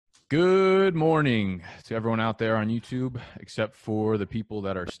Good morning to everyone out there on YouTube, except for the people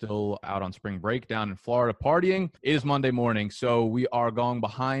that are still out on spring break down in Florida partying. It is Monday morning, so we are going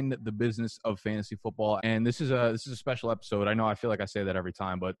behind the business of fantasy football, and this is a special episode. I know I feel like I say that every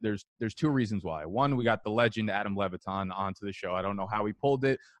time, but there's two reasons why. One, we got the legend Adam Levitan onto the show. I don't know how he pulled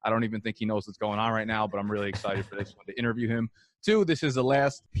it. I don't even think he knows what's going on right now, but I'm really excited for this one to interview him. Two, this is the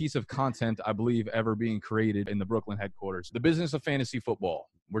last piece of content, I believe, ever being created in the Brooklyn headquarters. The business of fantasy football.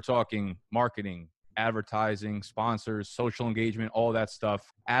 We're talking marketing, advertising, sponsors, social engagement, all that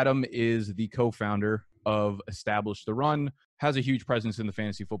stuff. Adam is the co-founder of Establish the Run, has a huge presence in the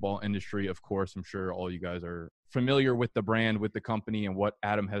fantasy football industry. Of course, I'm sure all you guys are familiar with the brand, with the company, and what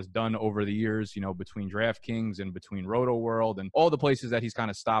Adam has done over the years, you know, between DraftKings and between Roto World and all the places that he's kind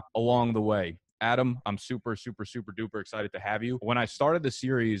of stopped along the way. Adam, I'm super duper excited to have you. When I started the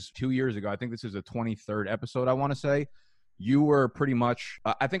series 2 years ago, I think this is the 23rd episode, I want to say, you were pretty much,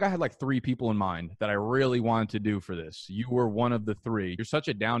 I think I had like three people in mind that I really wanted to do for this. You were one of the three. You're such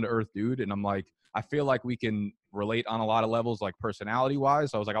a down-to-earth dude, and I'm like, I feel like we can relate on a lot of levels, like personality-wise.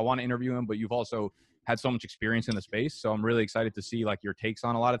 So I was like, I want to interview him, but you've also had so much experience in the space, so I'm really excited to see like your takes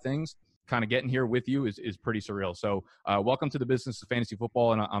on a lot of things. Kind of getting here with you is pretty surreal. So welcome to the business of fantasy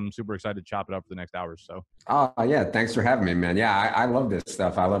football, and I'm super excited to chop it up for the next hour or so. Oh, yeah. Thanks for having me, man. Yeah, I love this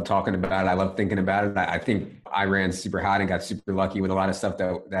stuff. I love talking about it. I love thinking about it. I think I ran super hot and got super lucky with a lot of stuff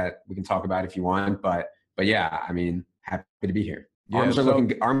that we can talk about if you want. But yeah, I mean, happy to be here. Yeah, arms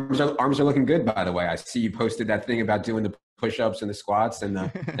are looking good, by the way. I see you posted that thing about doing the push-ups and the squats and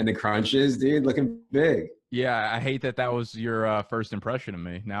the and the crunches, dude. Looking big. Yeah, I hate that was your first impression of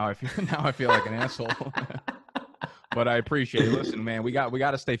me. Now I feel like an asshole. But I appreciate it. Listen, man, we got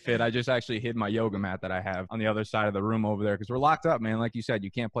to stay fit. I just actually hid my yoga mat that I have on the other side of the room over there because we're locked up, man. Like you said, you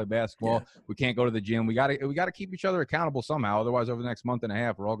can't play basketball. Yeah. We can't go to the gym. We got to keep each other accountable somehow. Otherwise, over the next month and a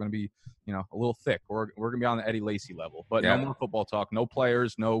half, we're all going to be, you know, a little thick. We're going to be on the Eddie Lacy level. But No more football talk. No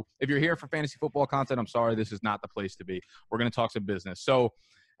players. No. If you're here for fantasy football content, I'm sorry, this is not the place to be. We're going to talk some business. So,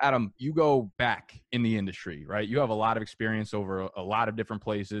 Adam, you go back in the industry, right? You have a lot of experience over a lot of different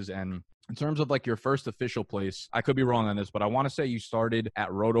places. And in terms of like your first official place, I could be wrong on this, but I want to say you started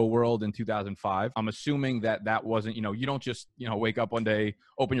at Roto World in 2005. I'm assuming that wasn't, you know, you don't just, you know, wake up one day,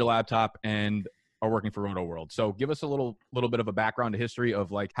 open your laptop and are working for Roto World. So give us a little bit of a background to history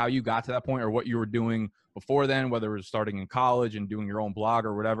of like how you got to that point or what you were doing before then, whether it was starting in college and doing your own blog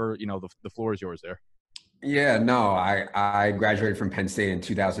or whatever. You know, the floor is yours there. Yeah, no, I graduated from Penn State in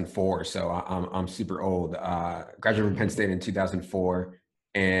 2004, so I'm super old. Graduated from Penn State in 2004,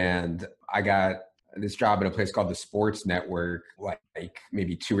 and I got this job at a place called the Sports Network, like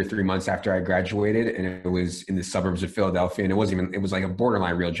maybe 2 or 3 months after I graduated, and it was in the suburbs of Philadelphia, and it was like a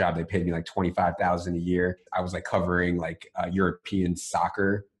borderline real job. They paid me like $25,000 a year. I was like covering like European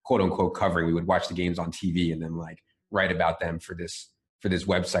soccer, quote unquote covering. We would watch the games on TV and then like write about them for this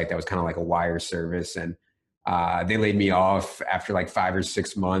website that was kind of like a wire service. And they laid me off after like 5 or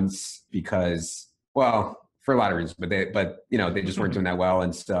 6 months because, well, for a lot of reasons, but you know, they just weren't doing that well.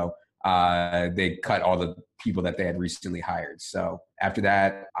 And so they cut all the people that they had recently hired. So after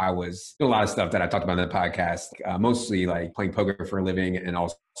that, I was doing a lot of stuff that I talked about in the podcast, mostly like playing poker for a living and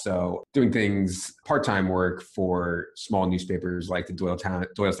also doing things, part-time work for small newspapers like the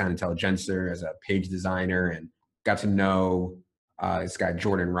Doylestown Intelligencer as a page designer, and got to know this guy,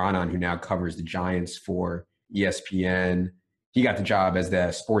 Jordan Raanan, who now covers the Giants for ESPN. He got the job as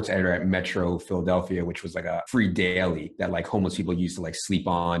the sports editor at Metro Philadelphia, which was like a free daily that like homeless people used to like sleep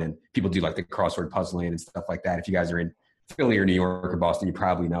on, and people do like the crossword puzzling and stuff like that. If you guys are in Philly or New York or Boston, you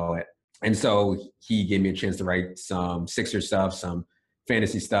probably know it. And so he gave me a chance to write some Sixer stuff, some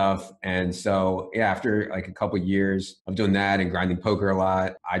fantasy stuff. And so, yeah, after like a couple of years of doing that and grinding poker a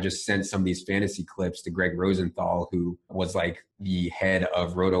lot, I just sent some of these fantasy clips to Greg Rosenthal, who was like the head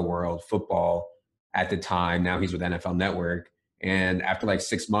of Roto World football at the time. Now he's with NFL Network. And after like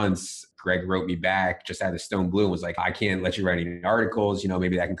 6 months, Greg wrote me back just out of stone blue and was like, I can't let you write any articles. You know,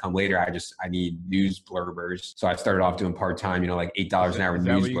 maybe that can come later. I need news blurbers. So I started off doing part-time, you know, like $8 an hour news. Is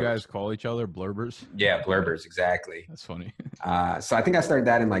that what you guys call each other? Blurbers? Yeah, blurbers. Exactly. That's funny. So I think I started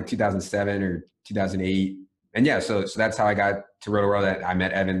that in like 2007 or 2008. And yeah, so that's how I got to Roto World. I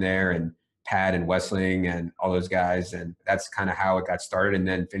met Evan there and Pat and Wessling and all those guys. And that's kind of how it got started. And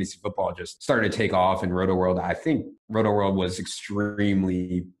then fantasy football just started to take off in Roto World. I think Roto World was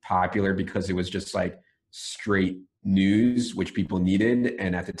extremely popular because it was just like straight news, which people needed.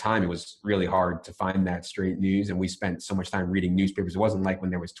 And at the time, it was really hard to find that straight news. And we spent so much time reading newspapers. It wasn't like when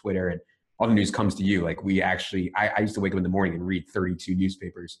there was Twitter and all the news comes to you. Like I used to wake up in the morning and read 32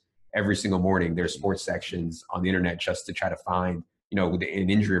 newspapers every single morning. There's sports sections on the internet just to try to find with an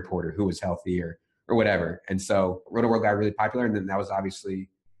injury reporter who was healthy or whatever. And so Roto World got really popular, and then that was obviously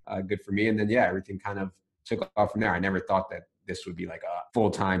good for me. And then yeah, everything kind of took off from there. I never thought that this would be like a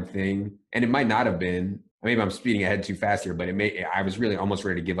full-time thing, and it might not have been. Maybe I'm speeding ahead too fast here, but I was really almost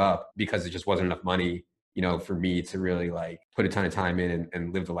ready to give up because it just wasn't enough money, for me to really like put a ton of time in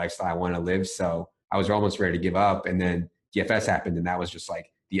and live the lifestyle I want to live. So I was almost ready to give up. And then DFS happened, and that was just like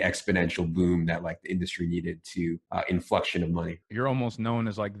the exponential boom that like the industry needed to inflection of money. You're almost known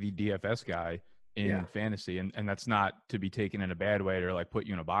as like the DFS guy in Yeah. fantasy. And that's not to be taken in a bad way or like put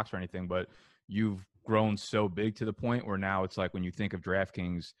you in a box or anything, but you've grown so big to the point where now it's like when you think of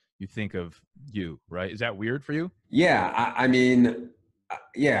DraftKings, you think of you, right? Is that weird for you? Yeah. I mean,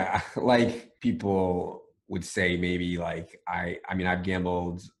 yeah, like people would say maybe like I've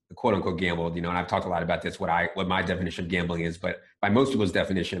gambled, quote unquote gambled, and I've talked a lot about this, what my definition of gambling is, but by most people's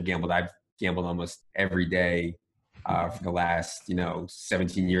definition of gambled, I've gambled almost every day for the last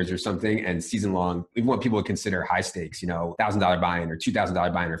 17 years or something, and season long, even what people would consider high stakes, $1,000 buy-in or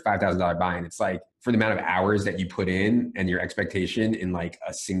 $2,000 buy-in or $5,000 buy-in. It's like for the amount of hours that you put in and your expectation in like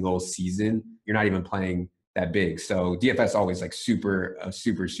a single season, you're not even playing that big. So DFS always like super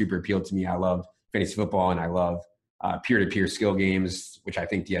appealed to me. I love fantasy football, and I love peer-to-peer skill games, which I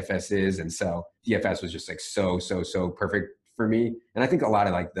think DFS is. And so DFS was just like so perfect for me. And I think a lot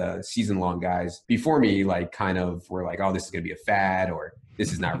of like the season long guys before me, like kind of were like, oh, this is going to be a fad, or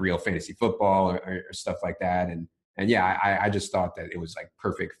this is not real fantasy football or stuff like that. And yeah, I just thought that it was like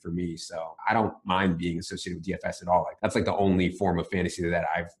perfect for me. So I don't mind being associated with DFS at all. Like that's like the only form of fantasy that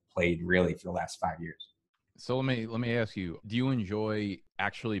I've played really for the last 5 years. So let me ask you, do you enjoy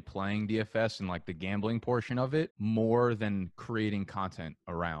actually playing DFS and like the gambling portion of it more than creating content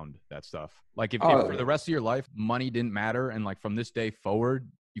around that stuff? Like if for the rest of your life, money didn't matter, and like from this day forward,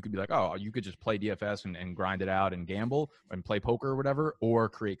 you could be like, oh, you could just play DFS and grind it out and gamble and play poker or whatever, or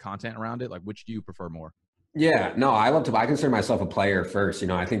create content around it. Like, which do you prefer more? Yeah, no, I consider myself a player first.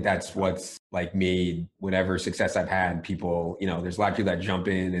 I think that's what's like made whatever success I've had. People, there's a lot of people that jump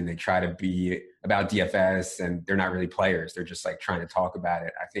in and they try to be about DFS, and they're not really players. They're just like trying to talk about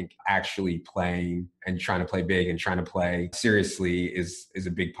it. I think actually playing and trying to play big and trying to play seriously is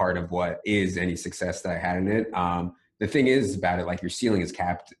a big part of what is any success that I had in it. The thing is about it, like your ceiling is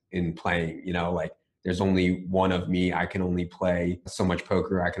capped in playing, like there's only one of me. I can only play so much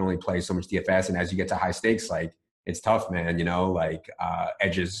poker. I can only play so much DFS. And as you get to high stakes, like it's tough, man,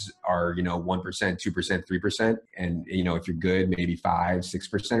 edges are, 1%, 2%, 3%. And, if you're good, maybe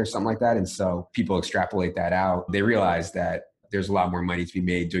 5-6% or something like that. And so people extrapolate that out. They realize that there's a lot more money to be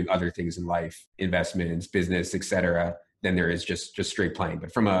made doing other things in life, investments, business, et cetera, than there is just straight playing.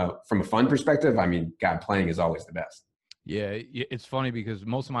 But from a fun perspective, I mean, God, playing is always the best. Yeah, it's funny because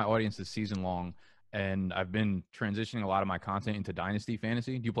most of my audience is season long, and I've been transitioning a lot of my content into Dynasty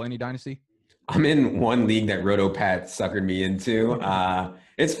Fantasy. Do you play any Dynasty? I'm in one league that RotoPat suckered me into.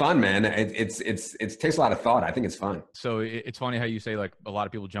 It's fun, man. It takes a lot of thought. I think it's fun. So it's funny how you say like a lot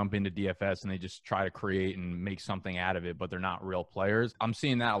of people jump into DFS and they just try to create and make something out of it, but they're not real players. I'm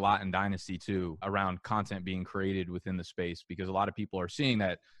seeing that a lot in Dynasty too, around content being created within the space, because a lot of people are seeing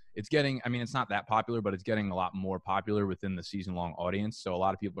that it's getting, I mean, it's not that popular, but it's getting a lot more popular within the season long audience. So a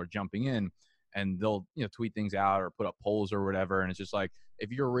lot of people are jumping in, and they'll tweet things out or put up polls or whatever, and it's just like,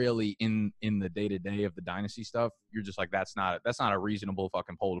 if you're really in the day-to-day of the dynasty stuff, you're just like, that's not a reasonable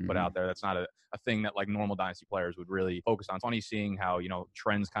fucking poll to put out there. That's not a thing that like normal dynasty players would really focus on. It's funny seeing how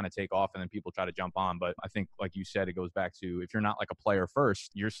trends kind of take off and then people try to jump on, but I think like you said, it goes back to, if you're not like a player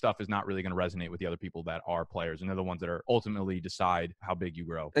first, your stuff is not really going to resonate with the other people that are players, and they're the ones that are ultimately decide how big you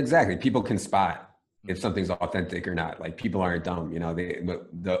grow. Exactly. People can spot if something's authentic or not. Like people aren't dumb,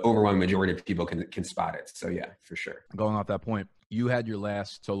 the overwhelming majority of people can spot it. So yeah, for sure. Going off that point, you had your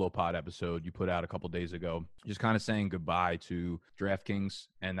last solo pod episode you put out a couple days ago, just kind of saying goodbye to DraftKings.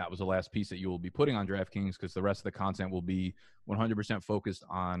 And that was the last piece that you will be putting on DraftKings, because the rest of the content will be 100% focused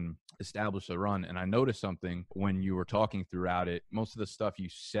on Establish the Run. And I noticed something when you were talking throughout it. Most of the stuff you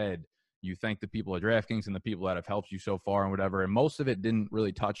said, you thank the people at DraftKings and the people that have helped you so far and whatever. And most of it didn't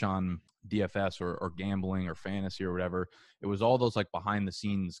really touch on DFS or gambling or fantasy or whatever. It was all those like behind the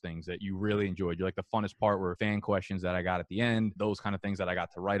scenes things that you really enjoyed. You're like, the funnest part were fan questions that I got at the end, those kind of things that I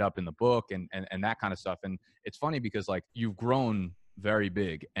got to write up in the book and that kind of stuff. And it's funny because like you've grown very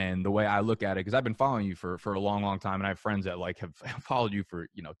big. And the way I look at it, because I've been following you for a long time, and I have friends that like have followed you for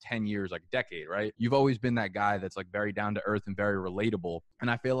 10 years, like a decade, right? You've always been that guy that's like very down to earth and very relatable. And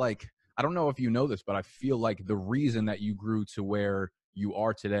I feel like, I don't know if you know this, but I feel like the reason that you grew to where you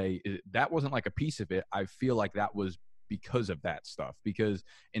are today, that wasn't like a piece of it. I feel like that was because of that stuff. Because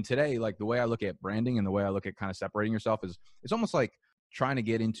in today, like the way I look at branding and the way I look at kind of separating yourself is, it's almost like trying to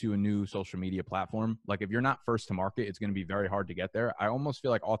get into a new social media platform, like if you're not first to market, it's going to be very hard to get there. I almost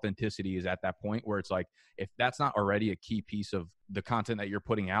feel like authenticity is at that point where it's like, if that's not already a key piece of the content that you're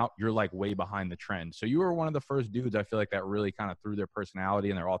putting out, you're like way behind the trend. So you were one of the first dudes, I feel like, that really kind of threw their personality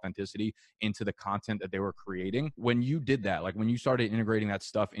and their authenticity into the content that they were creating. When you did that, like when you started integrating that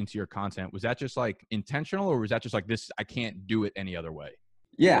stuff into your content, was that just like intentional, or was that just like, this, I can't do it any other way?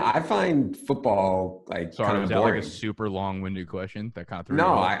 Yeah, I find football like Sorry, kind was of that like a boring. super long-winded question that kind of threw No,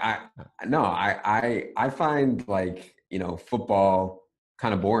 you off? I find like, football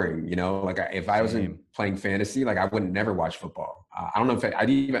kind of boring, like if I wasn't Same. playing fantasy, like I wouldn't never watch football. I don't know if I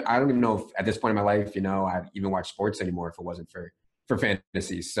don't even know if at this point in my life, I'd even watch sports anymore if it wasn't for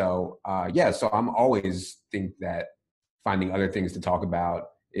fantasy. So, yeah, so I'm always think that finding other things to talk about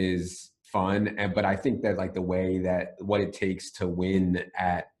is fun. But I think that like the way that what it takes to win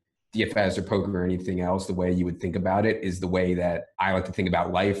at DFS or poker or anything else, the way you would think about it is the way that I like to think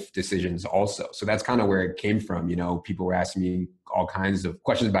about life decisions also. So that's kind of where it came from. People were asking me all kinds of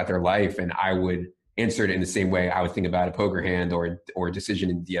questions about their life, and I would answer it in the same way I would think about a poker hand or a decision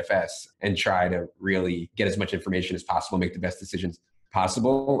in DFS, and try to really get as much information as possible, make the best decisions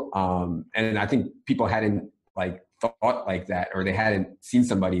possible. And I think people hadn't like thought like that, or they hadn't seen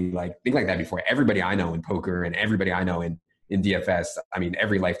somebody like think like that before. Everybody I know in poker and everybody I know in DFS, I mean,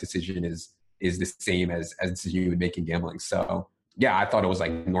 every life decision is the same as a decision you would make in gambling. So yeah, I thought it was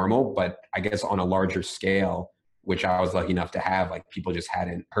like normal, but I guess on a larger scale, which I was lucky enough to have, like people just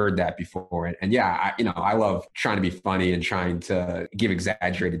hadn't heard that before. And yeah, I love trying to be funny and trying to give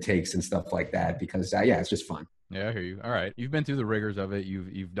exaggerated takes and stuff like that because yeah, it's just fun. Yeah, I hear you. All right. You've been through the rigors of it.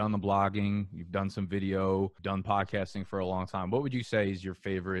 You've done the blogging, you've done some video, done podcasting for a long time. What would you say is your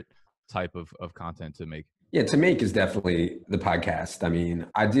favorite type of content to make? Yeah, to make is definitely the podcast. I mean,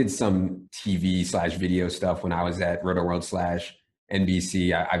 I did some TV/video stuff when I was at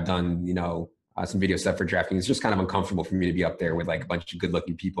RotoWorld/NBC. I've done, some video stuff for DraftKings. It's just kind of uncomfortable for me to be up there with like a bunch of good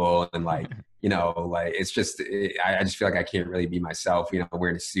looking people. And like, like it's just, I just feel like I can't really be myself,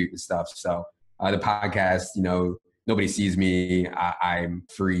 wearing a suit and stuff. So the podcast, nobody sees me. I'm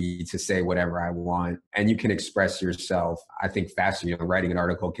free to say whatever I want. And you can express yourself, I think, faster. Writing an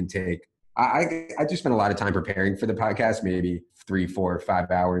article can take I do spend a lot of time preparing for the podcast, maybe 3, 4,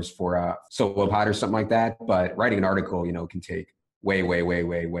 5 hours for a solo pod or something like that. But writing an article, can take way, way, way,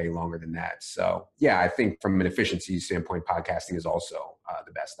 way, way longer than that. So yeah, I think from an efficiency standpoint, podcasting is also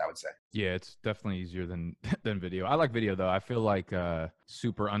the best, I would say. Yeah, it's definitely easier than video. I like video though. I feel like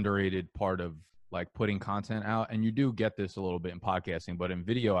super underrated part of like putting content out, and you do get this a little bit in podcasting, but in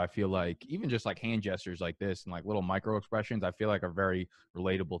video, I feel like even just like hand gestures like this and like little micro expressions, I feel like are very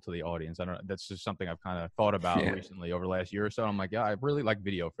relatable to the audience. I don't, that's just something I've kind of thought about recently over the last year or so. I'm like, yeah, I really like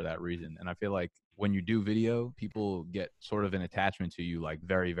video for that reason. And I feel like when you do video, people get sort of an attachment to you like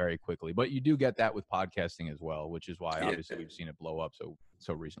very, very quickly, but you do get that with podcasting as well, which is why obviously we've seen it blow up so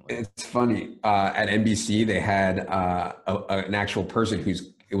recently. It's funny. At NBC, they had an actual person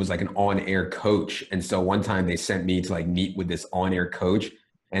it was like an on-air coach. And so one time they sent me to like meet with this on-air coach,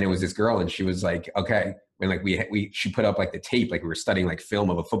 and it was this girl, and she was like, okay. When like she put up like the tape, like we were studying like film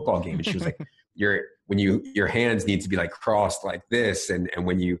of a football game. And she was like, your hands need to be like crossed like this. And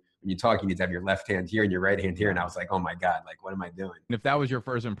when you talk, you need to have your left hand here and your right hand here. And I was like, oh my God, like, what am I doing? And if that was your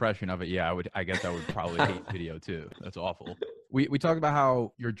first impression of it, yeah, I guess I would probably hate video too. That's awful. We talked about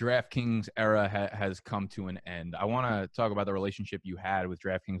how your DraftKings era has come to an end. I want to talk about the relationship you had with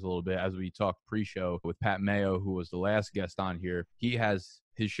DraftKings a little bit, as we talked pre-show with Pat Mayo, who was the last guest on here. He has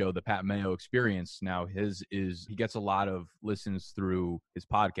his show, The Pat Mayo Experience. Now he gets a lot of listens through his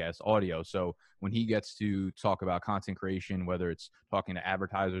podcast audio. So when he gets to talk about content creation, whether it's talking to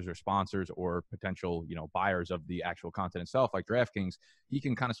advertisers or sponsors or potential, buyers of the actual content itself, like DraftKings, he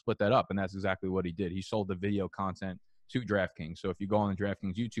can kind of split that up. And that's exactly what he did. He sold the video content to DraftKings. So if you go on the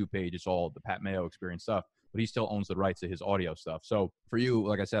DraftKings YouTube page, it's all the Pat Mayo Experience stuff, but he still owns the rights to his audio stuff. So for you,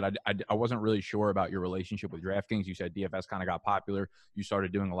 like I said, I wasn't really sure about your relationship with DraftKings. You said DFS kind of got popular. You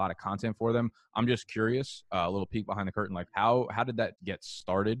started doing a lot of content for them. I'm just curious, a little peek behind the curtain, like how did that get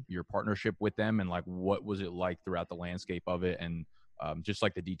started, your partnership with them, and like what was it like throughout the landscape of it, and just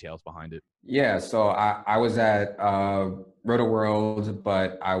like the details behind it? Yeah, so I was at RotoWorld,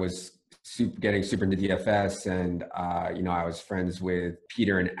 but I was getting super into DFS, and I was friends with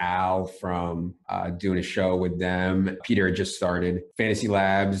Peter and Al from doing a show with them. Peter had just started Fantasy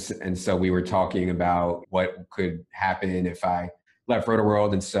Labs, and so we were talking about what could happen if I left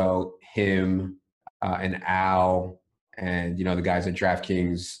RotoWorld. And so him and Al and the guys at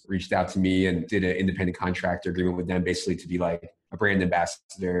DraftKings reached out to me and did an independent contractor agreement with them, basically to be like a brand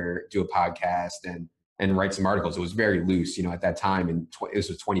ambassador, do a podcast, and and write some articles. It was very loose, you know, at that time. And this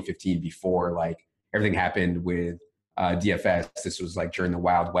was 2015, before like everything happened with DFS. This was like during the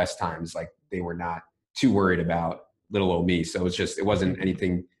Wild West times. Like they were not too worried about little old me. So it wasn't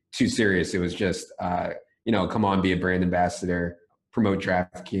anything too serious. It was just, you know, come on, be a brand ambassador, promote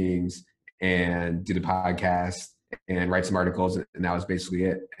DraftKings, and do the podcast and write some articles. And that was basically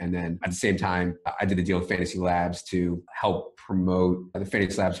it. And then at the same time, I did a deal with Fantasy Labs to help promote the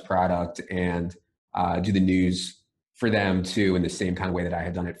Fantasy Labs product and do the news for them too, in the same kind of way that I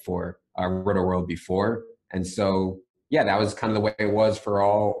had done it for Roto World before. And so, yeah, that was kind of the way it was for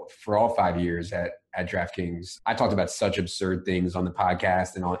all 5 years at DraftKings. I talked about such absurd things on the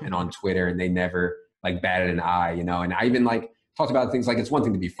podcast and on Twitter, and they never like batted an eye, you know. And I even like talked about things like, it's one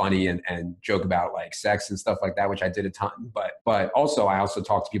thing to be funny and joke about like sex and stuff like that, which I did a ton. But also I also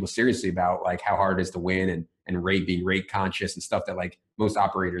talked to people seriously about like how hard it is to win and being rate conscious and stuff that like most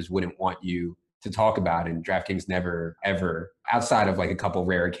operators wouldn't want you to talk about. And DraftKings never, ever, outside of like a couple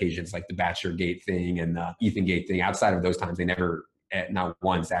rare occasions, like the Bachelor Gate thing and the Ethan Gate thing, outside of those times, they never, not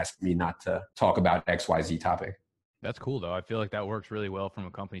once, asked me not to talk about XYZ topic. That's cool, though. I feel like that works really well from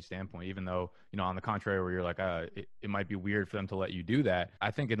a company standpoint, even though, you know, on the contrary, where you're like, it might be weird for them to let you do that. I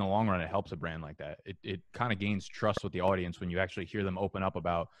think in the long run, it helps a brand like that. It kind of gains trust with the audience when you actually hear them open up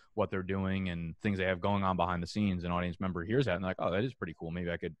about what they're doing and things they have going on behind the scenes. An audience member hears that and like, oh, that is pretty cool. Maybe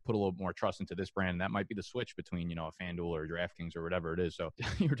I could put a little more trust into this brand. And that might be the switch between, you know, a FanDuel or DraftKings or whatever it is. So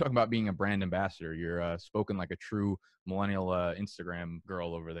you were talking about being a brand ambassador. You're spoken like a true millennial Instagram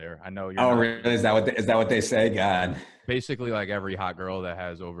girl over there. I know you're. Oh, really? Is that what they say? God. Basically, like every hot girl that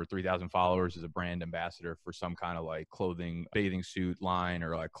has over 3,000 followers is a brand ambassador for some kind of like clothing, bathing suit line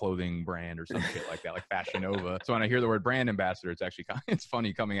or like clothing brand or some shit like that, like Fashion Nova. So when I hear the word brand ambassador, it's actually it's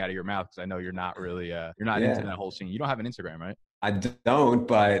funny coming out of your mouth because I know you're not really you're not into that whole scene. You don't have an Instagram, right? I don't,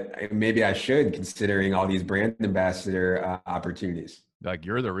 but maybe I should, considering all these brand ambassador opportunities. Like,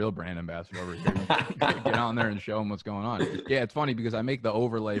 you're the real brand ambassador over here. Get on there and show them what's going on. Yeah, it's funny because I make the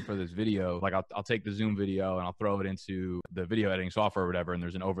overlay for this video. Like, I'll take the Zoom video and I'll throw it into the video editing software or whatever, and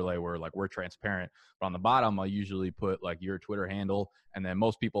there's an overlay where, like, we're transparent. But on the bottom, I'll usually put, like, your Twitter handle, and then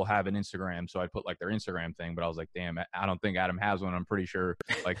most people have an Instagram, so I'd put, like, their Instagram thing. But I was like, damn, I don't think Adam has one. I'm pretty sure,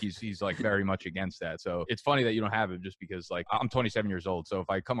 like, he's like, very much against that. So it's funny that you don't have it just because, like, I'm 27 years old. So if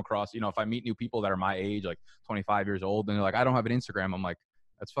I come across, you know, if I meet new people that are my age, like 25 years old, and they're like, I don't have an Instagram, I'm like,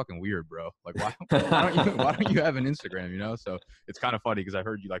 that's fucking weird, bro. Like, why don't you have an Instagram, you know? So it's kind of funny because I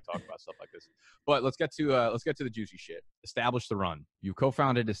heard you like talk about stuff like this. But let's get to the juicy shit. Establish the Run. You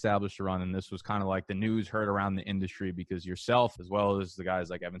co-founded Establish the Run, and this was kind of like the news heard around the industry because yourself, as well as the guys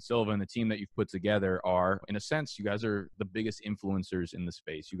like Evan Silva and the team that you've put together, are, in a sense, you guys are the biggest influencers in the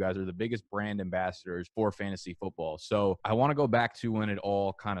space. You guys are the biggest brand ambassadors for fantasy football. So I want to go back to when it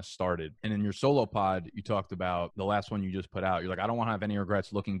all kind of started. And in your solo pod, you talked about the last one you just put out. You're like, I don't want to have any regrets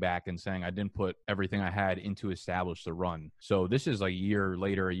looking back and saying I didn't put everything I had into Establish the Run. So this is like a year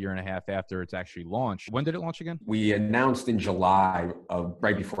later, a year and a half after it's actually launched. When did it launch again? We announced in July of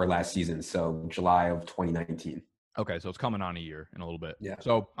right before last season. So July of 2019. Okay, so it's coming on a year in a little bit. Yeah.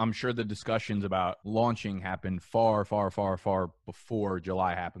 So I'm sure the discussions about launching happened far, far, far, far before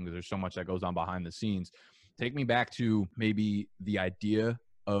July happened because there's so much that goes on behind the scenes. Take me back to maybe the idea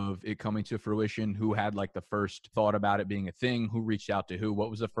of it coming to fruition. Who had like the first thought about it being a thing? Who reached out to who? What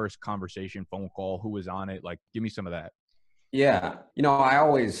was the first conversation, phone call? Who was on it? Like, give me some of that. Yeah. You know, I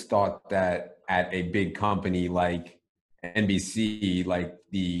always thought that at a big company like NBC, like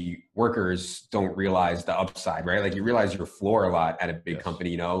the workers don't realize the upside, right? Like you realize your floor a lot at a big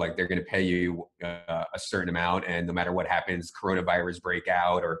company, you know, like they're going to pay you a certain amount, and no matter what happens, coronavirus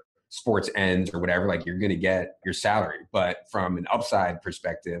breakout or sports ends or whatever, like you're going to get your salary. But from an upside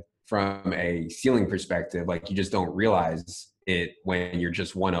perspective, from a ceiling perspective, like you just don't realize it when you're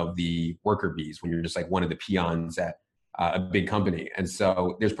just one of the worker bees, when you're just like one of the peons at a big company. And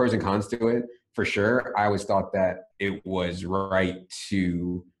so there's pros and cons to it for sure. I always thought that it was right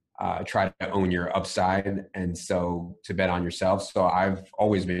to try to own your upside, and so to bet on yourself. So I've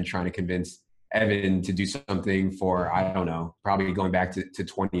always been trying to convince Evan to do something for, I don't know, probably going back to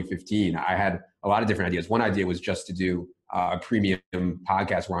 2015. I had a lot of different ideas. One idea was just to do a premium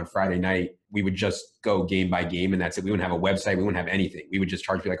podcast where on Friday night, we would just go game by game, and that's it. We wouldn't have a website. We wouldn't have anything. We would just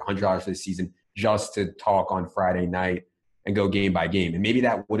charge you like $100 for the season just to talk on Friday night and go game by game. And maybe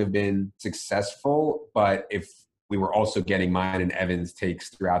that would have been successful, but if we were also getting mine and Evan's takes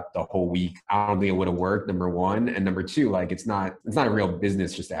throughout the whole week, I don't think it would have worked, number one. And number two, like it's not a real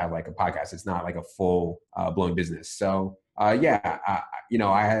business just to have like a podcast. It's not like a full blown business. So you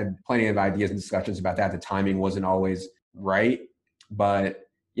know, I had plenty of ideas and discussions about that. The timing wasn't always right, but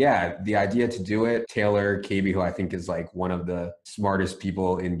Yeah, the idea to do it, Taylor KB, who I think is like one of the smartest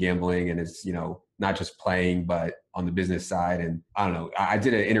people in gambling and is, not just playing, but on the business side. And I don't know, I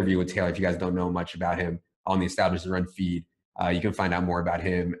did an interview with Taylor. If you guys don't know much about him, on the Establish the Run feed, you can find out more about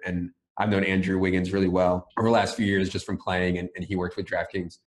him. And I've known Andrew Wiggins really well over the last few years just from playing, and he worked with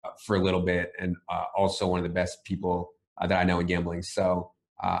DraftKings for a little bit, and also one of the best people that I know in gambling. So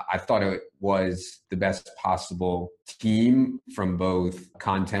I thought it was the best possible team from both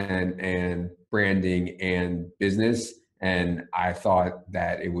content and branding and business. And I thought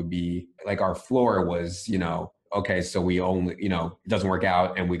that it would be like our floor was, okay, so we only, it doesn't work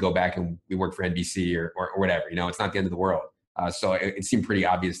out and we go back and we work for NBC or whatever, it's not the end of the world. So it seemed pretty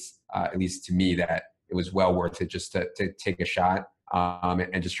obvious, at least to me, that it was well worth it just to take a shot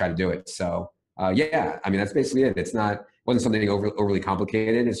and just try to do it. So yeah, I mean, that's basically it. Wasn't something overly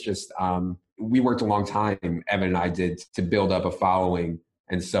complicated. It's just we worked a long time, Evan and I did, to build up a following.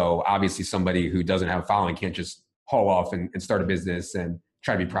 And so obviously somebody who doesn't have a following can't just haul off and start a business and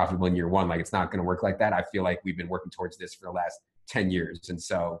try to be profitable in year one. Like, it's not going to work like that. I feel like we've been working towards this for the last 10 years. And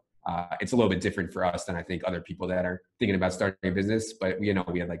so it's a little bit different for us than I think other people that are thinking about starting a business. But, we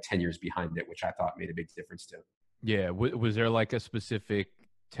had like 10 years behind it, which I thought made a big difference too. Yeah. Was there like a specific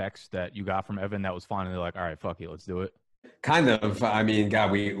text that you got from Evan that was finally like, all right, fuck it, let's do it? Kind of. I mean,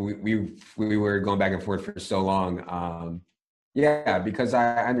 God, we were going back and forth for so long. Yeah, because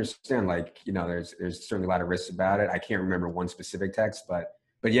I understand, like, there's certainly a lot of risks about it. I can't remember one specific text, but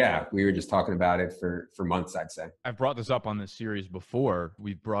yeah, we were just talking about it for months, I'd say. I've brought this up on this series before.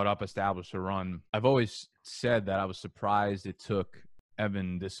 We've brought up Establish the Run. I've always said that I was surprised it took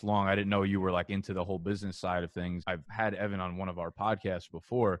Evan this long. I didn't know you were like into the whole business side of things. I've had Evan on one of our podcasts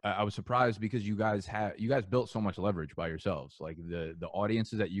before. I was surprised because you guys built so much leverage by yourselves. Like the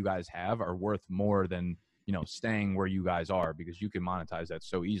audiences that you guys have are worth more than staying where you guys are, because you can monetize that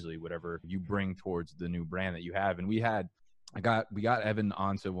so easily, whatever you bring towards the new brand that you have. And we got Evan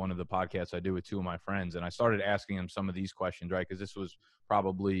onto one of the podcasts I do with two of my friends, and I started asking him some of these questions, right? Because this was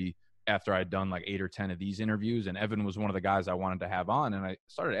probably after I'd done like 8 or 10 of these interviews, and Evan was one of the guys I wanted to have on. And I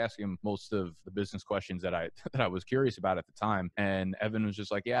started asking him most of the business questions that I was curious about at the time. And Evan was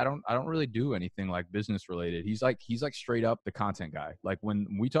just like, yeah, I don't really do anything like business related. He's like straight up the content guy. Like when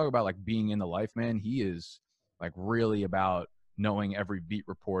we talk about like being in the life, man, he is like really about knowing every beat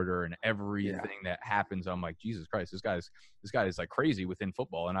reporter and everything that happens. I'm like, Jesus Christ, this guy is like crazy within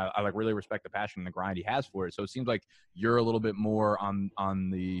football. And I like really respect the passion and the grind he has for it. So it seems like you're a little bit more on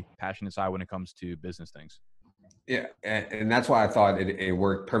the passionate side when it comes to business things. Yeah, and that's why I thought it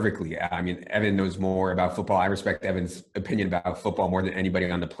worked perfectly. I mean, Evan knows more about football. I respect Evan's opinion about football more than anybody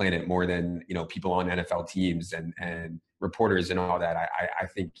on the planet, more than people on NFL teams and reporters and all that. I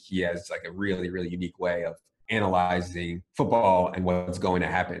think he has like a really, really unique way of analyzing football and what's going to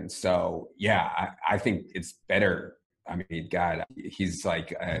happen. So yeah, I think it's better. I mean, God, he's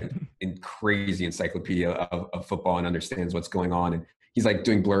like a crazy encyclopedia of football and understands what's going on. And he's like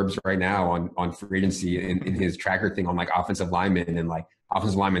doing blurbs right now on free agency in his tracker thing on like offensive linemen, and like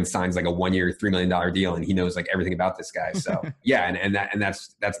offensive lineman signs like a 1-year, $3 million deal. And he knows like everything about this guy. So yeah. And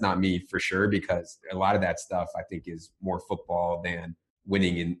that's not me for sure, because a lot of that stuff I think is more football than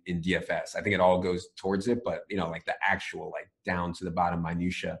winning in DFS. I think it all goes towards it, but like the actual like down to the bottom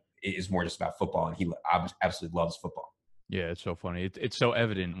minutia is more just about football. And he absolutely loves football. Yeah, it's so funny. It's so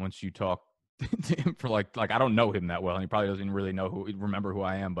evident once you talk to him for like I don't know him that well, and he probably doesn't really remember who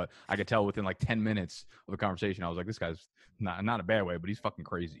I am, but I could tell within like 10 minutes of the conversation, I was like, this guy's not a bad way, but he's fucking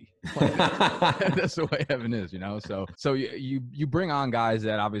crazy. Like, that's the way Evan is, So you bring on guys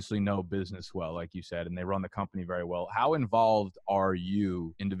that obviously know business well, like you said, and they run the company very well. How involved are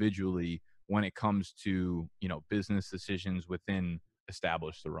you individually when it comes to business decisions within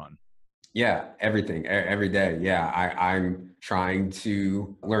Establish the Run? Yeah, everything, every day. Yeah, I'm trying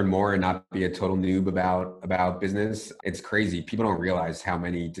to learn more and not be a total noob about business. It's crazy. People don't realize how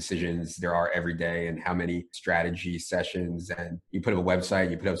many decisions there are every day and how many strategy sessions. And you put up a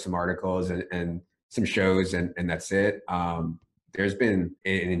website, you put up some articles and some shows, and that's it. There's been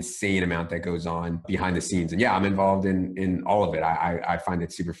an insane amount that goes on behind the scenes. And yeah, I'm involved in all of it. I find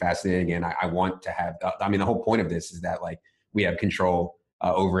it super fascinating, and I want to have, the whole point of this is that like we have control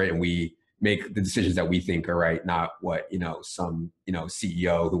over it, and we make the decisions that we think are right, not what, some,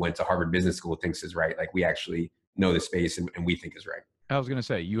 CEO who went to Harvard Business School thinks is right. Like we actually know the space and we think is right. I was going to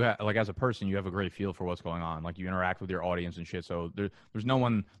say, you have, like, as a person, you have a great feel for what's going on. Like you interact with your audience and shit. So there's no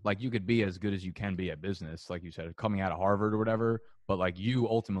one like you could be as good as you can be at business. Like you said, coming out of Harvard or whatever, but like you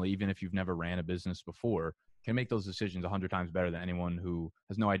ultimately, even if you've never ran a business before, can make those decisions 100 times better than anyone who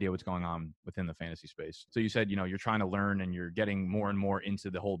has no idea what's going on within the fantasy space. So you said, you're trying to learn and you're getting more and more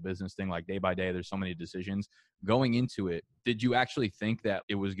into the whole business thing, like day by day, there's so many decisions going into it. Did you actually think that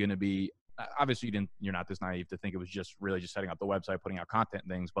it was going to be, obviously you're not this naive to think it was just really just setting up the website, putting out content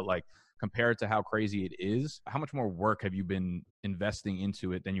and things, but like compared to how crazy it is, how much more work have you been investing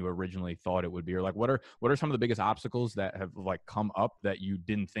into it than you originally thought it would be? Or like, what are some of the biggest obstacles that have like come up that you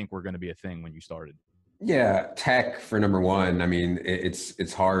didn't think were going to be a thing when you started? Yeah, tech for number one. I mean,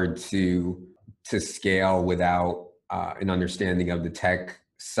 it's hard to scale without an understanding of the tech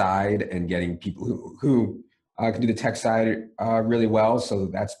side and getting people who can do the tech side really well. So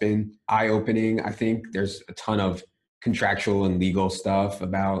that's been eye-opening. I think there's a ton of contractual and legal stuff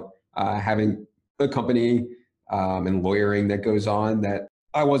about having a company and lawyering that goes on that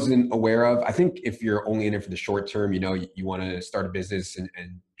I wasn't aware of. I think if you're only in it for the short term, you want to start a business and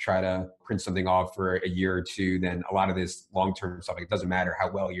try to print something off for a year or two, then a lot of this long-term stuff, like, it doesn't matter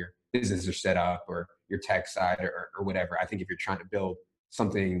how well your business are set up or your tech side or whatever. I think if you're trying to build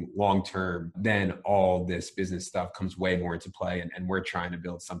something long-term, then all this business stuff comes way more into play. And we're trying to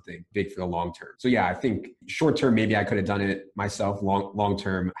build something big for the long-term. So yeah, I think short-term, maybe I could have done it myself.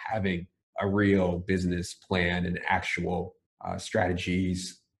 Long-term, having a real business plan and actual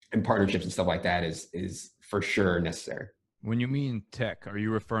strategies and partnerships and stuff like that is for sure necessary. When you mean tech, are you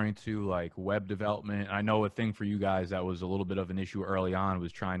referring to like web development? I know a thing for you guys that was a little bit of an issue early on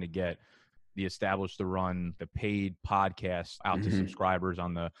was trying to get the established to run the paid podcast out to subscribers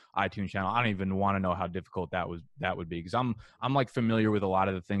on the iTunes channel. I don't even want to know how difficult that would be, because I'm like familiar with a lot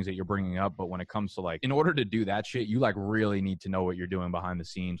of the things that you're bringing up, but when it comes to like, in order to do that shit, you like really need to know what you're doing behind the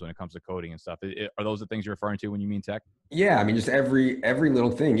scenes when it comes to coding and stuff. Are those the things you're referring to when you mean tech? Yeah, I mean, just every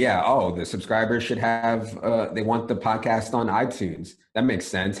little thing. Yeah. Oh, the subscribers should have, they want the podcast on iTunes. That makes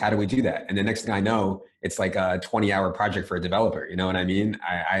sense. How do we do that? And the next thing I know, it's like a 20-hour project for a developer. You know what I mean?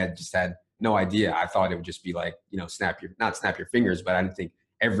 I had just had no idea. I thought it would just be like, not snap your fingers, but I didn't think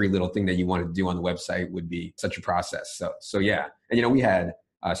every little thing that you wanted to do on the website would be such a process. So yeah. And, we had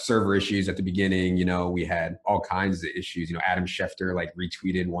server issues at the beginning. We had all kinds of issues. Adam Schefter like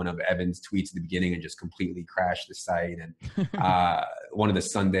retweeted one of Evan's tweets at the beginning and just completely crashed the site. And one of the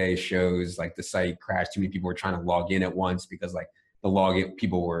Sunday shows, like the site crashed. Too many people were trying to log in at once because like the login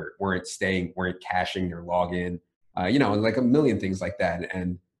people weren't caching their login. Like a million things like that.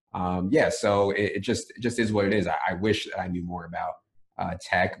 And so it just is what it is. I wish that I knew more about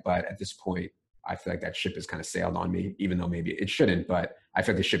tech, but at this point, I feel like that ship has kind of sailed on me, even though maybe it shouldn't, but I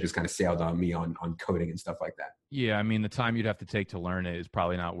feel like the ship has kind of sailed on me on coding and stuff like that. Yeah, I mean, the time you'd have to take to learn it is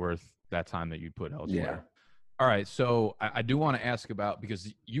probably not worth that time that you'd put elsewhere. Yeah. All right, so I do want to ask about,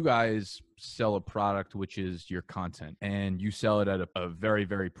 because you guys sell a product which is your content, and you sell it at a very,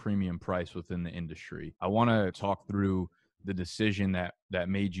 very premium price within the industry. I want to talk through the decision that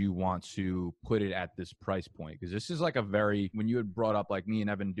made you want to put it at this price point, because this is like when you had brought up like me and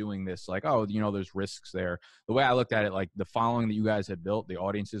Evan doing this, like, oh, there's risks there. The way I looked at it, like the following that you guys had built, the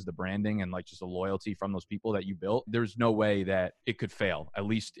audiences, the branding, and like just the loyalty from those people that you built, there's no way that it could fail, at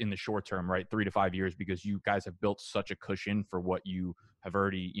least in the short term, right? 3 to 5 years, because you guys have built such a cushion for what you have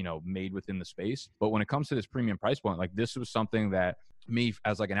already, made within the space. But when it comes to this premium price point, like this was something that me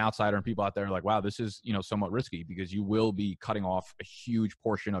as like an outsider and people out there are like, wow, this is, somewhat risky, because you will be cutting off a huge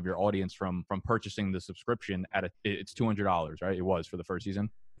portion of your audience from purchasing the subscription it's $200, right? It was for the first season.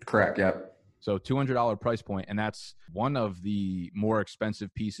 Correct. Yep. So $200 price point. And that's one of the more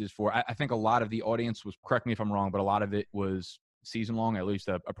expensive pieces for, I think a lot of the audience was, correct me if I'm wrong, but a lot of it was season long, at least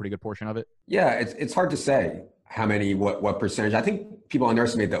a pretty good portion of it. Yeah. It's hard to say how many, what percentage. I think people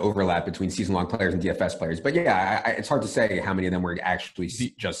underestimate the overlap between season-long players and DFS players. But yeah, it's hard to say how many of them were actually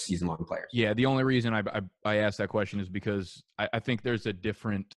just season-long players. Yeah, the only reason I asked that question is because I think there's a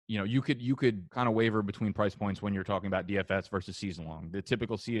different, you could kind of waver between price points when you're talking about DFS versus season-long. The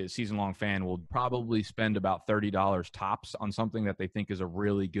typical season-long fan will probably spend about $30 tops on something that they think is a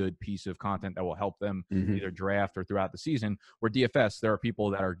really good piece of content that will help them either draft or throughout the season. Where DFS, there are people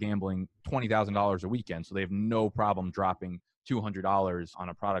that are gambling $20,000 a weekend, so they have no problem dropping $200 on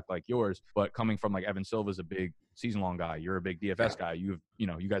a product like yours. But coming from like Evan Silva's a big season-long guy, you're a big DFS guy. You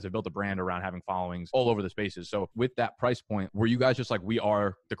guys have built a brand around having followings all over the spaces. So with that price point, were you guys just like, we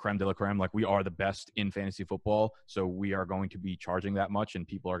are the creme de la creme, like we are the best in fantasy football, so we are going to be charging that much and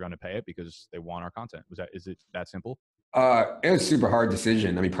people are going to pay it because they want our content? Is it that simple? It was a super hard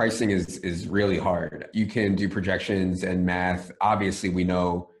decision. I mean, pricing is really hard. You can do projections and math. Obviously, we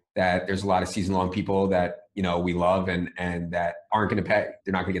know that there's a lot of season-long people that we love and that aren't going to pay.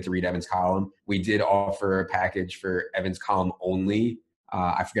 They're not going to get to read Evan's column. We did offer a package for Evan's column only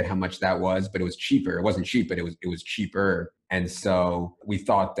I forget how much that was, but it was cheaper. It wasn't cheap, but it was cheaper. And so we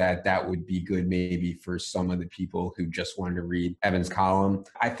thought that that would be good maybe for some of the people who just wanted to read Evan's column.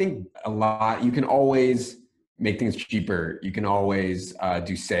 I think you can always make things cheaper. You can always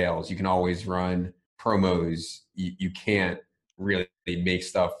do sales. You can always run promos. You can't really make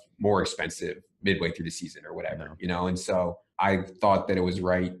stuff more expensive midway through the season or whatever, No. And so I thought that it was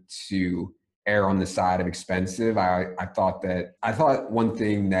right to err on the side of expensive. I thought one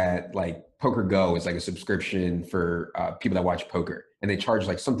thing that like Poker Go is like a subscription for people that watch poker, and they charge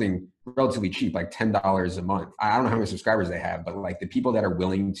like something relatively cheap, like $10 a month. I don't know how many subscribers they have, but like the people that are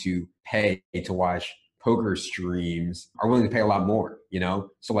willing to pay to watch poker streams are willing to pay a lot more,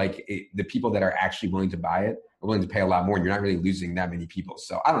 So like the people that are actually willing to buy it are willing to pay a lot more, and you're not really losing that many people.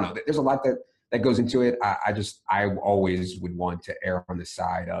 So I don't know. There's a lot that goes into it. I always would want to err on the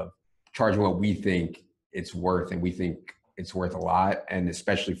side of charging what we think it's worth, and we think it's worth a lot, and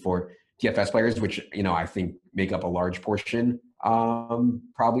especially for DFS players, which I think make up a large portion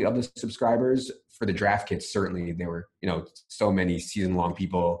probably of the subscribers. For the draft kits, certainly there were so many season-long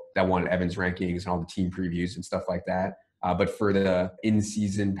people that wanted Evan's rankings and all the team previews and stuff like that. But for the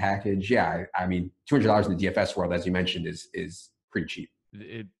in-season package, yeah, I mean, $200 in the DFS world, as you mentioned, is pretty cheap.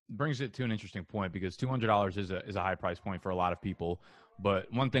 It brings it to an interesting point, because $200 is a high price point for a lot of people.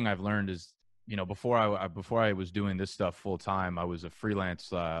 But one thing I've learned is, before I was doing this stuff full time, I was a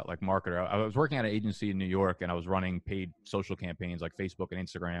freelance like marketer. I was working at an agency in New York, and I was running paid social campaigns like Facebook and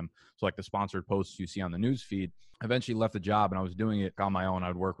Instagram. So like the sponsored posts you see on the news feed. I eventually left the job, and I was doing it on my own. I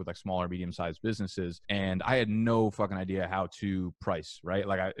would work with like smaller, medium-sized businesses, and I had no fucking idea how to price, right?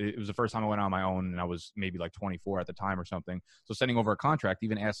 Like it was the first time I went on my own, and I was maybe like 24 at the time or something. So sending over a contract,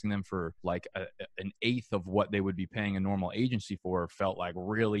 even asking them for like an eighth of what they would be paying a normal agency for, felt like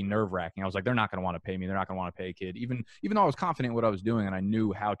really nerve-wracking. I was like, they're not going to want to pay me. They're not going to want to pay a kid, even though I was confident in what I was doing and I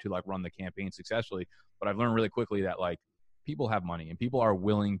knew how to like run the campaign successfully. But I've learned really quickly that like people have money, and people are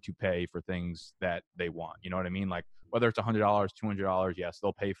willing to pay for things that they want. You know what I mean? Like whether it's $100, $200, yes,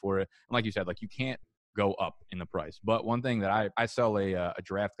 they'll pay for it. And like you said, like you can't go up in the price. But one thing that I sell a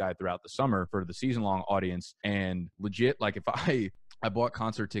draft guide throughout the summer for the season long audience, and legit, like if I bought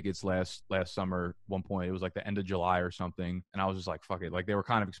concert tickets last summer. One point, it was like the end of July or something, and I was just like, fuck it. Like they were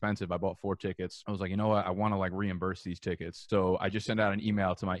kind of expensive. I bought 4 tickets. I was like, you know what? I want to like reimburse these tickets. So I just sent out an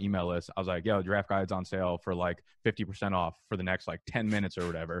email to my email list. I was like, yo, draft guide's on sale for like 50% off for the next like 10 minutes or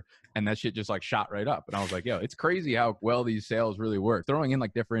whatever. And that shit just like shot right up. And I was like, yo, it's crazy how well these sales really work. Throwing in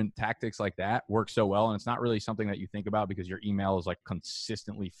like different tactics like that works so well. And it's not really something that you think about, because your email is like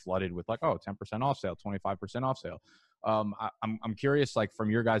consistently flooded with like, oh, 10% off sale, 25% off sale. I'm curious, like from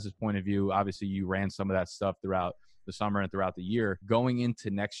your guys' point of view, obviously you ran some of that stuff throughout the summer and throughout the year. Going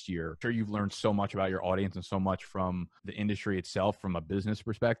into next year, I'm sure you've learned so much about your audience and so much from the industry itself from a business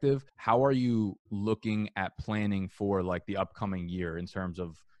perspective. How are you looking at planning for like the upcoming year in terms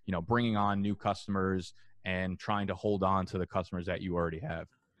of, bringing on new customers and trying to hold on to the customers that you already have?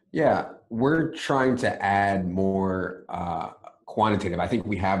 Yeah, we're trying to add more quantitative. I think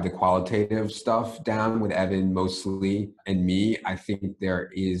we have the qualitative stuff down with Evan mostly and me. I think there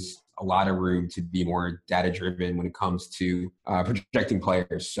is a lot of room to be more data driven when it comes to projecting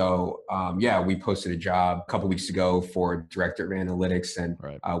players. So yeah, we posted a job a couple weeks ago for director of analytics, and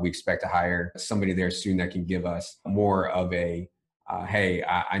we expect to hire somebody there soon that can give us more of a, hey,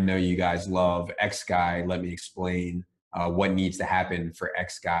 I know you guys love X guy. Let me explain what needs to happen for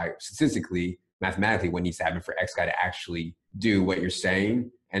X guy statistically, mathematically, what needs to happen for X guy to actually do what you're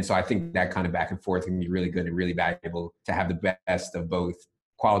saying. And so I think that kind of back and forth can be really good and really valuable to have the best of both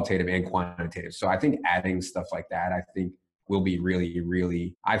qualitative and quantitative. So I think adding stuff like that, I think will be really,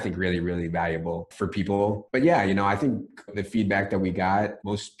 really, really valuable for people. But yeah, I think the feedback that we got,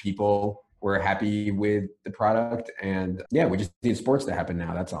 most people were happy with the product, and yeah, we just need sports to happen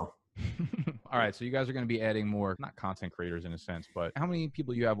now. That's all. All right. So you guys are going to be adding more, not content creators in a sense, but how many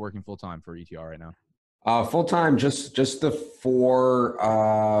people you have working full time for ETR right now? Full time, just the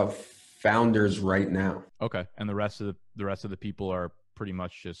 4 founders right now. Okay. And the rest of the people are pretty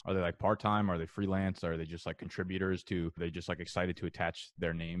much just, are they like part-time? Are they freelance? Are they just like contributors are they just like excited to attach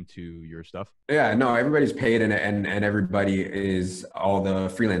their name to your stuff? Yeah, no, everybody's paid, and everybody is all the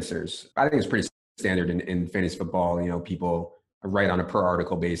freelancers. I think it's pretty standard in fantasy football. People write on a per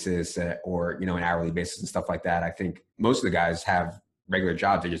article basis or, an hourly basis and stuff like that. I think most of the guys have regular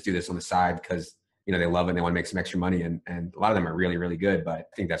jobs. They just do this on the side because, they love it and they want to make some extra money. And a lot of them are really, really good, but I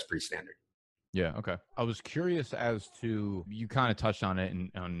think that's pretty standard. Yeah. Okay. I was curious as to, you kind of touched on it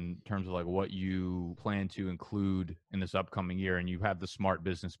in terms of like what you plan to include in this upcoming year, and you have the smart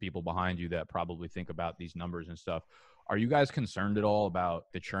business people behind you that probably think about these numbers and stuff. Are you guys concerned at all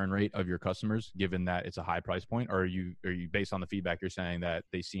about the churn rate of your customers, given that it's a high price point? Or are you based on the feedback you're saying that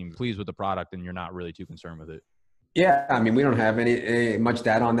they seem pleased with the product and you're not really too concerned with it? Yeah, I mean, we don't have any much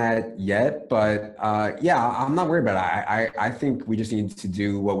data on that yet, but yeah, I'm not worried about it. I think we just need to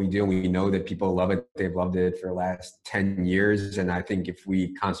do what we do, and we know that people love it. They've loved it for the last 10 years, and I think if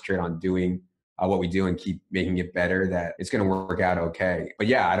we concentrate on doing what we do and keep making it better, that it's going to work out okay. But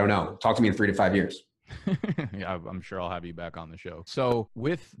yeah, I don't know. Talk to me in 3 to 5 years. Yeah, I'm sure I'll have you back on the show. So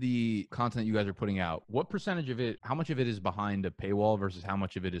with the content you guys are putting out, what percentage of it, how much of it is behind a paywall versus how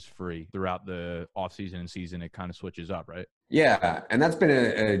much of it is free throughout the off season and season? It kind of switches up, right? Yeah, and that's been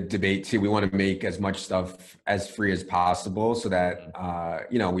a debate too. We want to make as much stuff as free as possible so that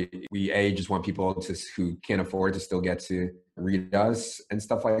we just want people who can't afford to still get to read us and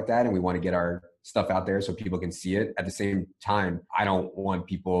stuff like that, and we want to get our stuff out there so people can see it. At the same time, I don't want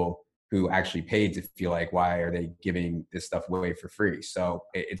people who actually paid to feel like, why are they giving this stuff away for free? So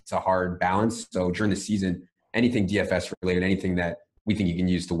it's a hard balance. So during the season, anything DFS related, anything that we think you can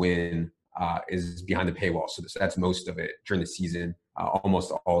use to win is behind the paywall. So that's most of it during the season,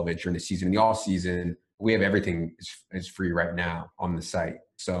 almost all of it during the season. In the off season, we have everything is free right now on the site.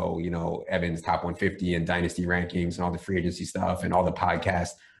 So, Evan's top 150 and dynasty rankings and all the free agency stuff and all the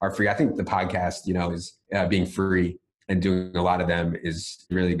podcasts are free. I think the podcast, is being free and doing a lot of them is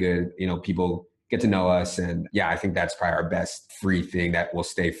really good. People get to know us. And yeah, I think that's probably our best free thing that will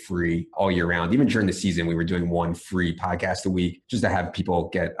stay free all year round. Even during the season, we were doing one free podcast a week just to have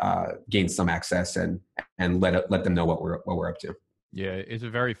people gain some access and let them know what we're up to. Yeah, it's a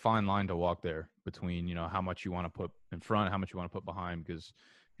very fine line to walk there between, how much you want to put in front, how much you want to put behind, because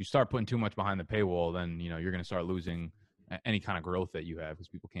if you start putting too much behind the paywall, then, you're going to start losing any kind of growth that you have because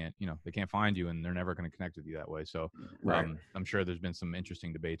people can't, they can't find you and they're never going to connect with you that way. So right. I'm sure there's been some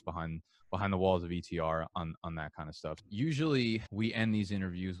interesting debates behind the walls of ETR on that kind of stuff. Usually we end these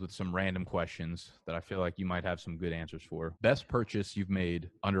interviews with some random questions that I feel like you might have some good answers for. Best purchase you've made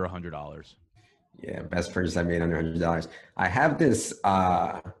under $100. Yeah, best purchase I made under $100. I have this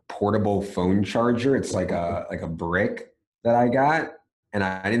portable phone charger. It's like a brick that I got, and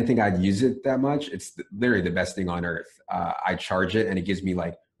I didn't think I'd use it that much. It's literally the best thing on earth. I charge it, and it gives me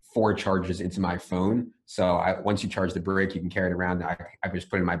like 4 charges into my phone. So once you charge the brick, you can carry it around. I just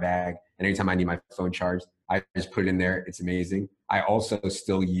put it in my bag, and anytime I need my phone charged, I just put it in there. It's amazing. I also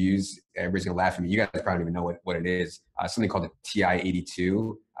still use, everybody's gonna laugh at me, you guys probably don't even know what it is, something called the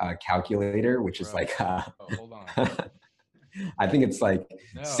TI-82 calculator, which is like, hold on. I think it's like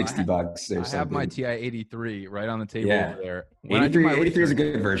 $60 or something. I have my TI-83 right on the table over there. 83 is a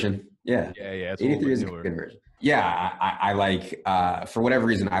good version. Yeah. Yeah. 83 is a good version. Yeah, I like, for whatever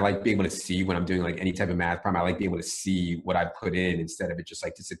reason, I like being able to see when I'm doing like any type of math problem. I like being able to see what I put in instead of it just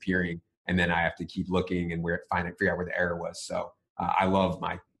like disappearing. And then I have to keep looking and figure out where the error was. So I love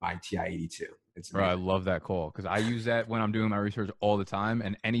my TI-82. Bro, I love that call because I use that when I'm doing my research all the time.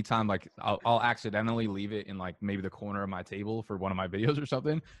 And anytime, like, I'll accidentally leave it in like maybe the corner of my table for one of my videos or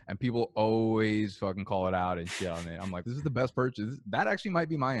something, and people always fucking call it out and shit on it. I'm like, this is the best purchase. That actually might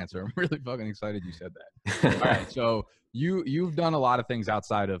be my answer. I'm really fucking excited you said that. All right, so you've done a lot of things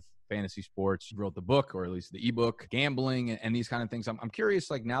outside of fantasy sports. You wrote the book, or at least the ebook, gambling and these kind of things. I'm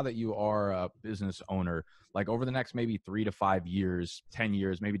curious, like, now that you are a business owner, like over the next maybe 3 to 5 years, 10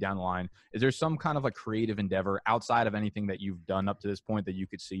 years, maybe down the line, is there some kind of like creative endeavor outside of anything that you've done up to this point that you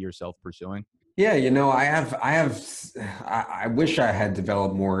could see yourself pursuing? Yeah, I wish I had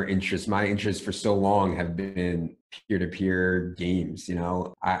developed more interest. My interests for so long have been peer-to-peer games.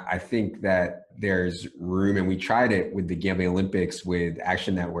 I think that there's room, and we tried it with the Gambling Olympics with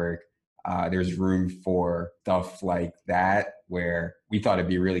Action Network. There's room for stuff like that where we thought it'd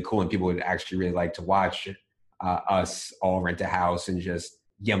be really cool and people would actually really like to watch us all rent a house and just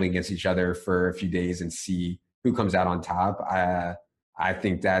gambling against each other for a few days and see who comes out on top. I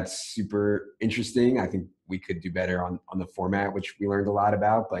think that's super interesting. I think we could do better on the format, which we learned a lot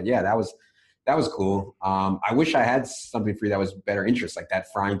about. But yeah, that was cool. I wish I had something for you that was better interest, like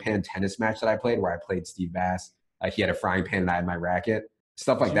that frying pan tennis match that I played where I played Steve Bass. He had a frying pan and I had my racket.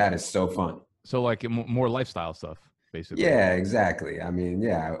 Stuff like that is so fun. So like more lifestyle stuff, basically. Yeah, exactly. I mean,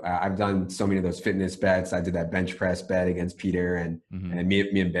 yeah, I've done so many of those fitness bets. I did that bench press bet against Peter, and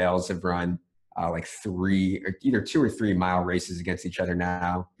me and Bales have run like either 2 or 3 mile races against each other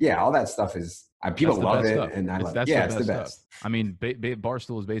now. Yeah, all that stuff is people love it, and I love it. Yeah, it's the best. I mean,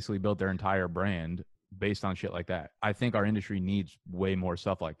 Barstool has basically built their entire brand based on shit like that. I think our industry needs way more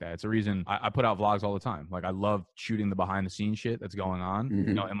stuff like that. It's a reason I put out vlogs all the time. Like, I love shooting the behind the scenes shit that's going on,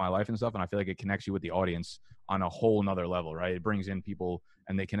 you know, in my life and stuff. And I feel like it connects you with the audience on a whole nother level, right? It brings in people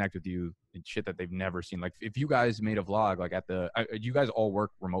and they connect with you in shit that they've never seen. Like, if you guys made a vlog, like do you guys all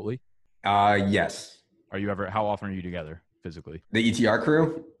work remotely? Yes. How often are you together physically? The ETR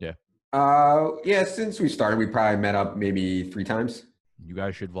crew? Yeah. Yeah, since we started, we probably met up maybe 3 times. You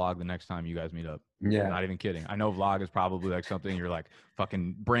guys should vlog the next time you guys meet up. Yeah. Not even kidding. I know vlog is probably like something you're like,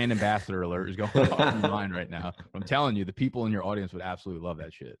 fucking brand ambassador alert is going off in your mind right now. But I'm telling you, the people in your audience would absolutely love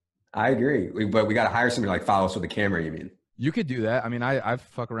that shit. I agree. But we got to hire somebody to like follow us with a camera, you mean? You could do that. I mean, I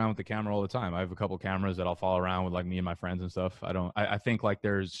fuck around with the camera all the time. I have a couple cameras that I'll follow around with, like me and my friends and stuff. I think like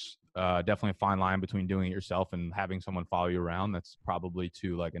there's definitely a fine line between doing it yourself and having someone follow you around. That's probably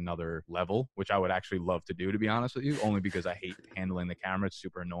to like another level, which I would actually love to do, to be honest with you, only because I hate handling the camera. It's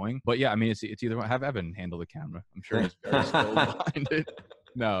super annoying. But yeah, I mean, it's either have Evan handle the camera. I'm sure he's very skilled behind it.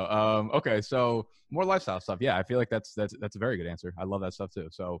 No. Okay. So more lifestyle stuff. Yeah. I feel like that's a very good answer. I love that stuff too.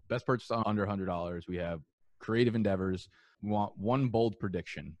 So best purchase under $100. We have creative endeavors. We want one very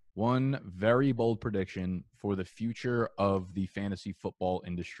bold prediction for the future of the fantasy football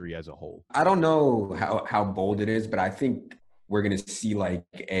industry as a whole. I don't know how bold it is, but I think we're going to see like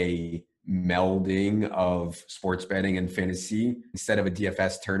a melding of sports betting and fantasy. Instead of a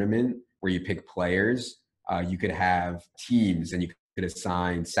DFS tournament where you pick players, you could have teams and you could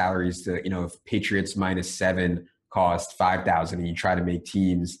assign salaries to, you know, if Patriots -7 cost 5,000 and you try to make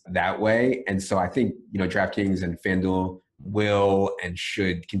teams that way. And so I think, you know, DraftKings and FanDuel will and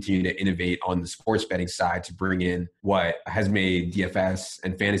should continue to innovate on the sports betting side to bring in what has made DFS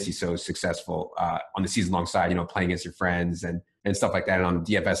and fantasy so successful on the season-long side, you know, playing against your friends and stuff like that. And on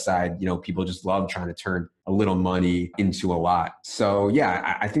the DFS side, you know, people just love trying to turn a little money into a lot. So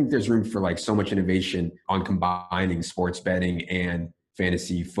yeah, I think there's room for like so much innovation on combining sports betting and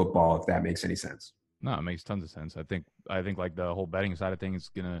fantasy football, if that makes any sense. No, it makes tons of sense. I think like the whole betting side of things is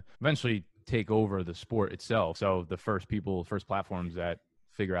going to eventually take over the sport itself. So the first platforms that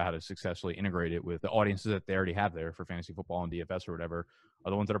figure out how to successfully integrate it with the audiences that they already have there for fantasy football and DFS or whatever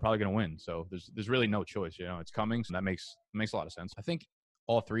are the ones that are probably going to win. So there's really no choice, you know, it's coming. So that makes a lot of sense. I think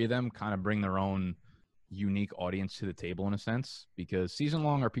all three of them kind of bring their own unique audience to the table in a sense, because season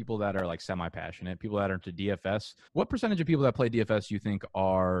long are people that are like semi-passionate, people that are into DFS. What percentage of people that play DFS you think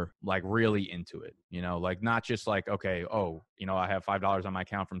are like really into it? You know, like not just like, okay, oh, you know, I have $5 on my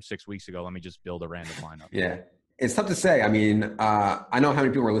account from 6 weeks ago, let me just build a random lineup. Yeah. It's tough to say. I mean, I know how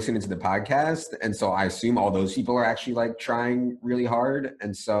many people are listening to the podcast. And so I assume all those people are actually like trying really hard.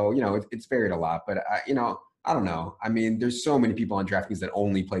 And so, you know, it's varied a lot, but you know, I don't know. I mean, there's so many people on DraftKings that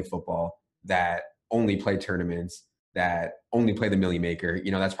only play football, that only play tournaments, that only play the Millie Maker.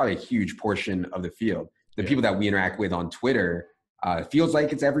 You know, that's probably a huge portion of the field. The people that we interact with on Twitter, feels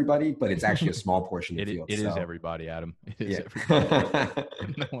like it's everybody, but it's actually a small portion of the field. It is everybody, Adam. It is everybody.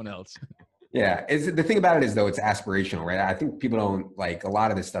 No one else. Yeah. The thing about it is, though, it's aspirational, right? I think people don't like a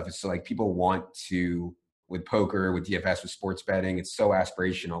lot of this stuff. Is so like people want to, with poker, with DFS, with sports betting, it's so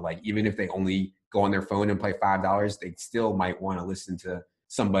aspirational. Like even if they only go on their phone and play $5, they still might want to listen to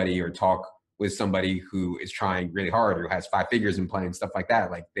somebody or talk with somebody who is trying really hard or has 5 figures in playing, stuff like that.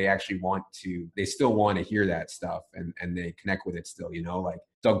 Like they actually they still want to hear that stuff and they connect with it still, you know, like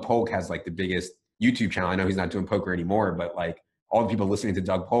Doug Polk has like the biggest YouTube channel. I know he's not doing poker anymore, but like all the people listening to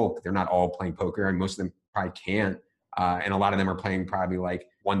Doug Polk, they're not all playing poker, and most of them probably can't. And a lot of them are playing probably like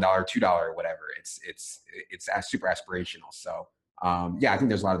 $1, $2 or whatever. It's super aspirational. So yeah, I think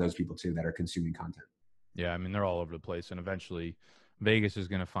there's a lot of those people too that are consuming content. Yeah. I mean, they're all over the place, and eventually Vegas is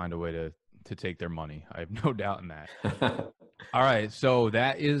going to find a way to take their money. I have no doubt in that. All right. So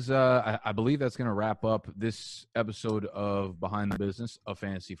that is, I believe that's going to wrap up this episode of Behind the Business of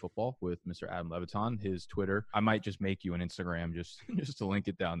Fantasy Football with Mr. Adam Levitan. His Twitter, I might just make you an Instagram just to link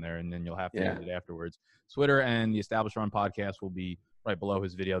it down there, and then you'll have to use it afterwards. Twitter and the Established Run podcast will be right below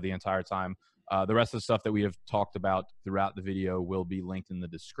his video the entire time. The rest of the stuff that we have talked about throughout the video will be linked in the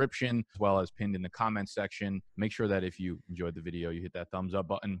description, as well as pinned in the comments section. Make sure that if you enjoyed the video, you hit that thumbs up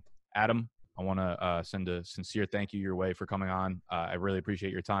button. Adam, I want to send a sincere thank you your way for coming on. I really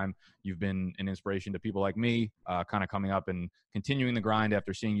appreciate your time. You've been an inspiration to people like me, kind of coming up and continuing the grind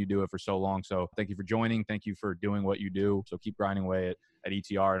after seeing you do it for so long. So thank you for joining. Thank you for doing what you do. So keep grinding away at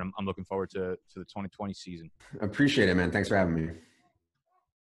ETR, and I'm looking forward to the 2020 season. Appreciate it, man. Thanks for having me.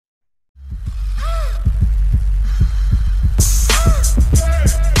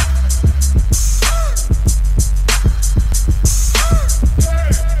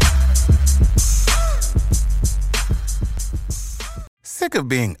 Sick of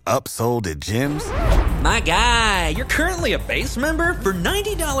being upsold at gyms? My guy, you're currently a base member? For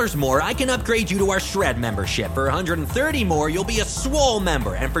 $90 more, I can upgrade you to our Shred membership. For $130 more, you'll be a Swole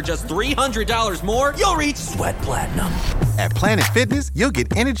member. And for just $300 more, you'll reach Sweat Platinum. At Planet Fitness, you'll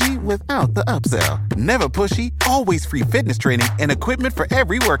get energy without the upsell. Never pushy, always free fitness training and equipment for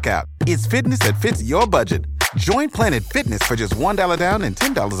every workout. It's fitness that fits your budget. Join Planet Fitness for just $1 down and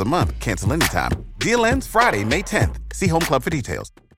 $10 a month. Cancel anytime. Deal ends Friday, May 10th. See Home Club for details.